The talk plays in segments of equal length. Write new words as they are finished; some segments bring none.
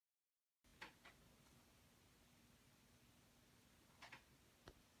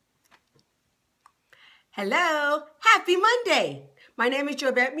Hello, happy Monday. My name is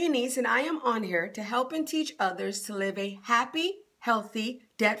Jobette Muniz and I am on here to help and teach others to live a happy, healthy,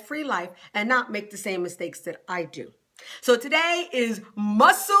 debt-free life and not make the same mistakes that I do. So today is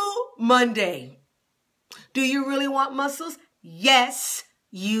Muscle Monday. Do you really want muscles? Yes,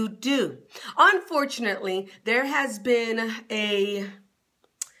 you do. Unfortunately, there has been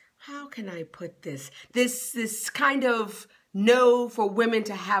how can I put this? This kind of no for women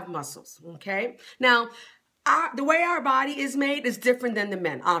to have muscles, okay? Now, the way our body is made is different than the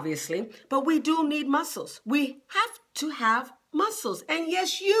men, obviously, but we do need muscles. We have to have muscles. And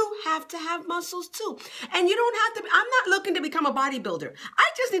yes, you have to have muscles too. And you don't have to, I'm not looking to become a bodybuilder. I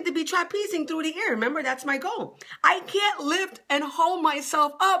just need to be trapezing through the air. Remember, that's my goal. I can't lift and hold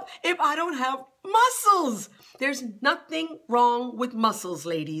myself up if I don't have muscles. There's nothing wrong with muscles,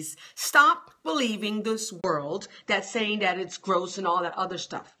 ladies. Stop believing this world that's saying that it's gross and all that other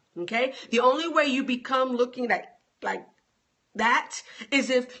stuff. Okay? The only way you become looking like that is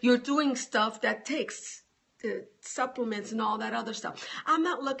if you're doing stuff that takes the supplements and all that other stuff. I'm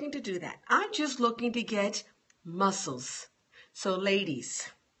not looking to do that. I'm just looking to get muscles. So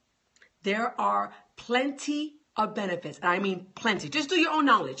ladies, there are plenty of benefits. And I mean plenty. Just do your own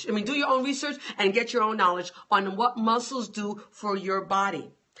knowledge. Do your own research and get your own knowledge on what muscles do for your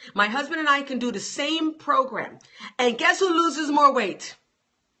body. My husband and I can do the same program. And guess who loses more weight?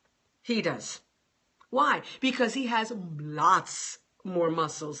 He does. Why? Because he has lots more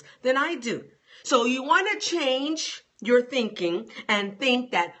muscles than I do. So you want to change your thinking and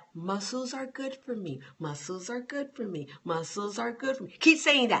think that muscles are good for me. Muscles are good for me. Muscles are good for me. Keep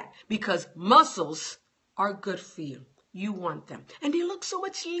saying that because muscles are good for you. You want them. And they look so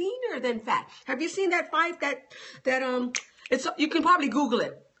much leaner than fat. Have you seen that you can probably Google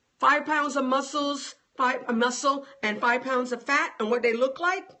it. 5 pounds of muscles, a muscle and 5 pounds of fat and what they look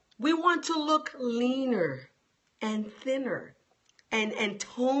like. We want to look leaner and thinner and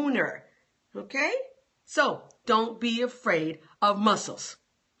toner. Okay? So don't be afraid of muscles.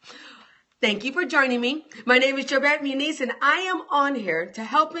 Thank you for joining me. My name is Jobette Muniz and I am on here to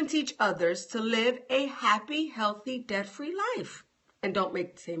help and teach others to live a happy, healthy, debt-free life. And don't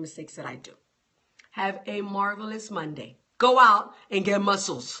make the same mistakes that I do. Have a marvelous Monday. Go out and get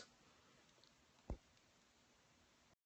muscles.